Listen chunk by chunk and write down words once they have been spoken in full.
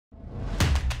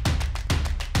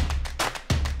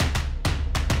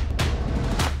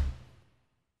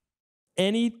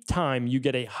any time you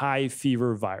get a high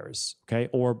fever virus, okay,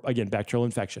 or again, bacterial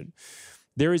infection,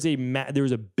 there is a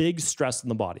big stress in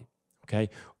the body, okay?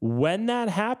 When that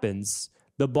happens,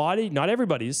 the body, not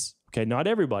everybody's, okay, not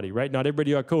everybody, right? Not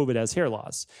everybody who got COVID has hair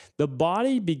loss. The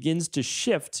body begins to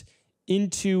shift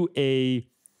into a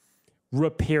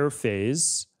repair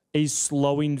phase, a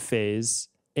slowing phase,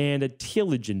 and a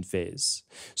telogen phase.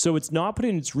 So it's not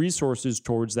putting its resources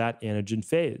towards that anagen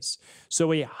phase.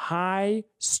 So a high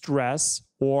stress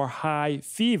or high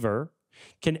fever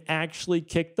can actually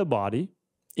kick the body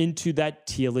into that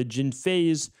telogen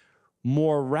phase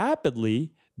more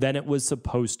rapidly than it was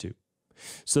supposed to.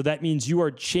 So that means you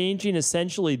are changing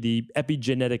essentially the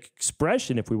epigenetic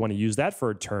expression, if we want to use that for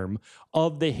a term,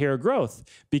 of the hair growth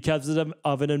because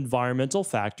of an environmental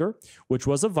factor, which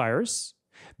was a virus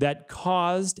that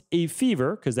caused a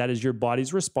fever, because that is your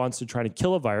body's response to trying to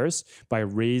kill a virus by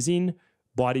raising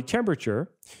body temperature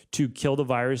to kill the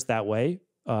virus that way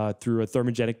through a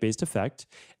thermogenic-based effect,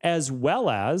 as well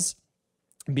as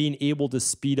being able to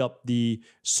speed up the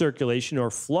circulation or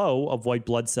flow of white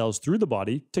blood cells through the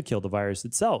body to kill the virus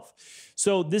itself.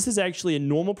 So this is actually a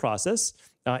normal process.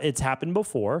 It's happened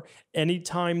before.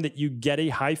 Anytime that you get a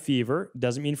high fever,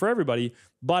 doesn't mean for everybody,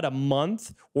 but a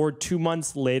month or 2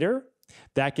 months later,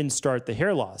 that can start the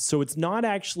hair loss. So it's not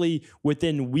actually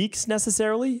within weeks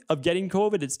necessarily of getting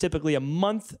COVID. It's typically a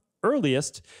month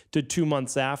earliest to 2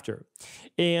 months after.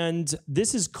 And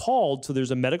this is called, so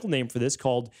there's a medical name for this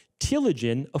called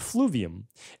telogen effluvium.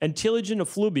 And telogen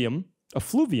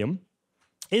effluvium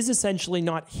is essentially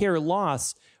not hair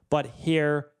loss, but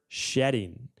hair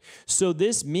shedding. So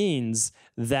this means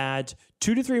that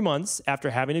 2 to 3 months after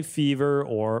having a fever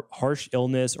or harsh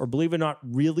illness, or believe it or not,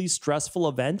 really stressful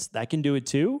event, that can do it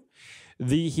too,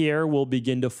 the hair will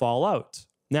begin to fall out.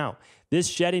 Now, this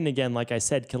shedding, again, like I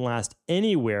said, can last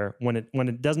anywhere when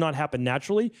it does not happen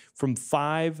naturally from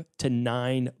 5 to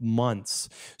 9 months.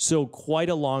 So quite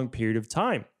a long period of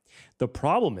time. The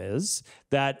problem is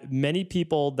that many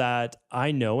people that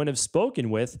I know and have spoken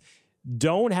with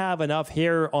don't have enough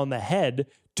hair on the head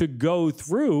to go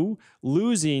through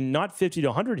losing not 50 to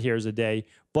 100 hairs a day,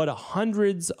 but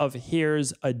hundreds of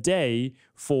hairs a day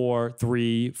for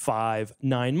 3, 5,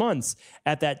 9 months.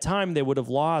 At that time, they would have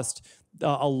lost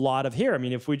a lot of hair. I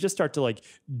mean, if we just start to like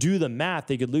do the math,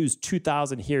 they could lose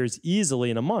 2,000 hairs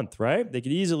easily in a month, right? They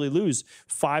could easily lose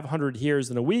 500 hairs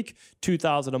in a week,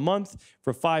 2,000 a month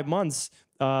for 5 months.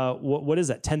 What is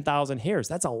that? 10,000 hairs.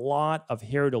 That's a lot of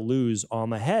hair to lose on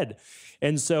the head.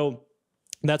 And so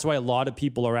that's why a lot of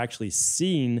people are actually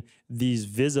seeing these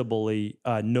visibly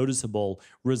noticeable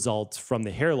results from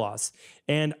the hair loss.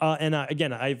 And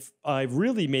again, I've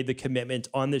really made the commitment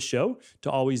on this show to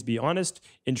always be honest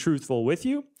and truthful with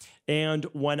you. And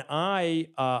when I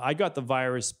got the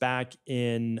virus back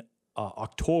in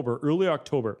early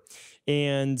October,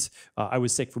 and I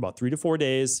was sick for about 3 to 4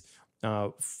 days.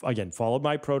 Again, followed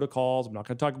my protocols. I'm not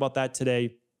going to talk about that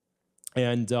today.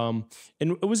 And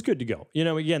it was good to go. You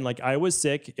know, again, like I was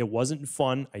sick. It wasn't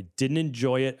fun. I didn't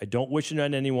enjoy it. I don't wish it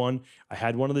on anyone. I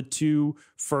had one of the 2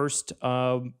 first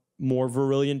more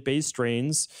virulent-based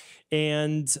strains.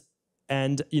 And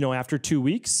you know, after 2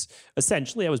 weeks,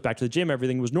 essentially, I was back to the gym.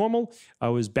 Everything was normal. I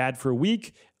was bad for a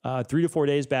week, 3 to 4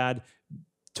 days bad.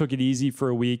 Took it easy for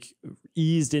a week,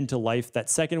 eased into life that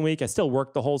second week. I still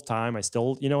worked the whole time. I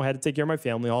still, you know, had to take care of my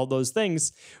family, all those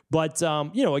things. But,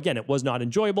 you know, again, it was not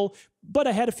enjoyable, but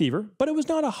I had a fever, but it was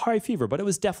not a high fever, but it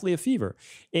was definitely a fever.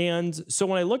 And so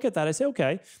when I look at that, I say,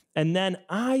 okay. And then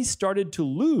I started to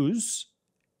lose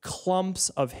clumps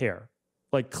of hair,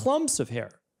 like clumps of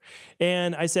hair.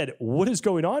 And I said, what is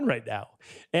going on right now?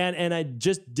 And I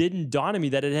just didn't dawn on me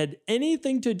that it had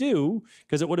anything to do,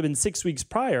 because it would have been 6 weeks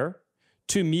prior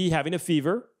to me having a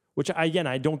fever, which again,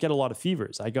 I don't get a lot of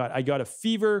fevers. I got a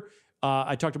fever.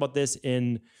 I talked about this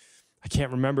I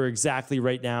can't remember exactly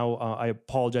right now. I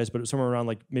apologize, but it was somewhere around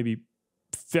like maybe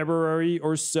February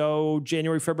or so,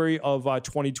 January, February of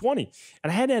 2020.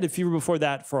 And I hadn't had a fever before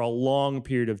that for a long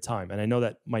period of time. And I know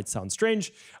that might sound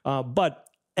strange. But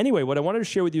anyway, what I wanted to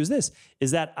share with you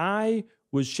is that I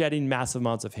was shedding massive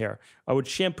amounts of hair. I would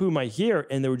shampoo my hair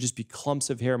and there would just be clumps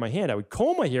of hair in my hand. I would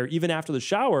comb my hair even after the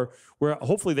shower where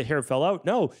hopefully the hair fell out.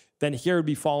 No, then hair would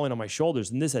be falling on my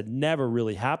shoulders. And this had never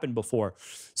really happened before.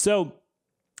 So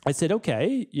I said,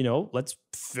 okay, you know, let's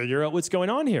figure out what's going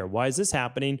on here. Why is this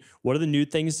happening? What are the new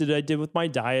things that I did with my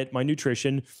diet, my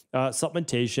nutrition,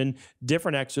 supplementation,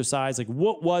 different exercise? Like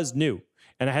what was new?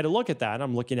 And I had to look at that.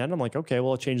 I'm looking at it. I'm like, okay,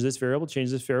 well, I'll change this variable, change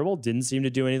this variable. Didn't seem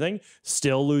to do anything.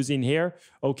 Still losing hair.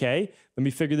 Okay, let me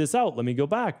figure this out. Let me go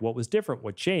back. What was different?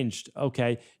 What changed?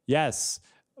 Okay, yes,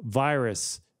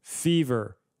 virus,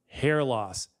 fever, hair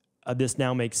loss. this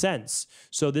now makes sense.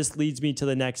 So this leads me to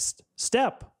the next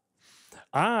step.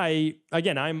 I'm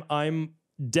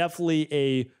definitely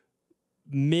a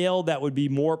male that would be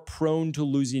more prone to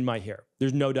losing my hair.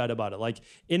 There's no doubt about it. Like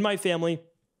in my family,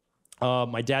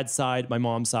 my dad's side, my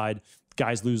mom's side,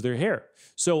 guys lose their hair.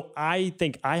 So I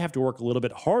think I have to work a little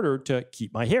bit harder to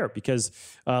keep my hair because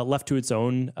left to its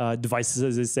own devices,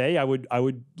 as they say, I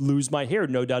would lose my hair,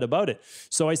 no doubt about it.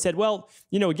 So I said, well,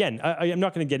 again, I'm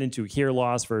not going to get into hair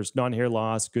loss versus non-hair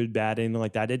loss, good, bad, anything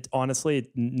like that. Honestly,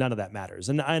 none of that matters.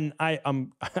 And I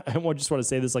just want to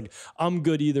say this, like, I'm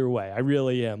good either way. I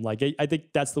really am. Like, I think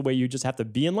that's the way you just have to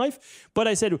be in life. But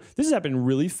I said, this is happening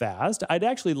really fast. I'd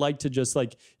actually like to just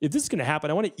like, if this is going to happen,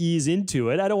 I want to ease into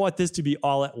it. I don't want this to be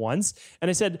all at once. And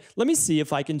I said, let me see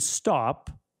if I can stop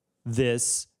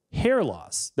this hair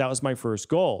loss. That was my first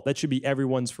goal. That should be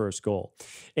everyone's first goal.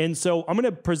 And so I'm going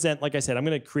to present, like I said, I'm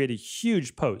going to create a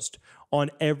huge post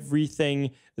on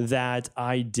everything that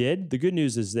I did. The good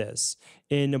news is this: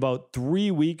 in about 3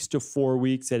 weeks to 4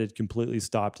 weeks, it had completely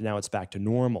stopped, and now it's back to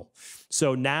normal.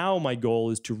 So now my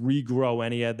goal is to regrow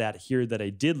any of that hair that I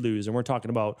did lose. And we're talking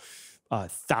about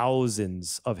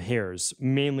thousands of hairs,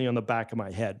 mainly on the back of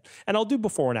my head. And I'll do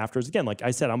before and afters. Again, like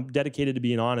I said, I'm dedicated to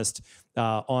being honest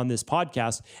on this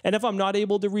podcast. And if I'm not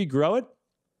able to regrow it,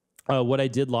 what I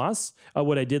did lose,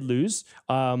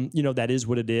 that is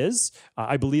what it is.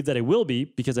 I believe that I will be,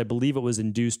 because I believe it was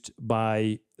induced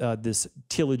by this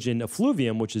telogen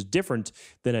effluvium, which is different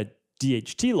than a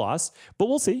DHT loss, but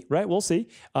we'll see, right? We'll see.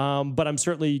 But I'm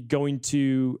certainly going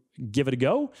to give it a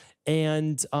go.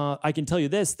 And I can tell you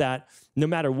this, that no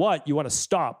matter what, you want to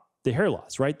stop the hair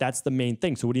loss, right? That's the main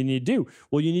thing. So what do you need to do?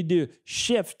 Well, you need to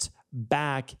shift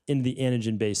back into the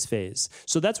anagen-based phase.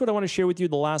 So that's what I want to share with you,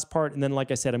 the last part. And then,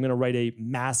 like I said, I'm going to write a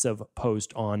massive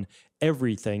post on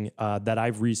everything that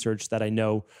I've researched, that I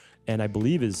know and I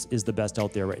believe is the best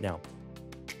out there right now.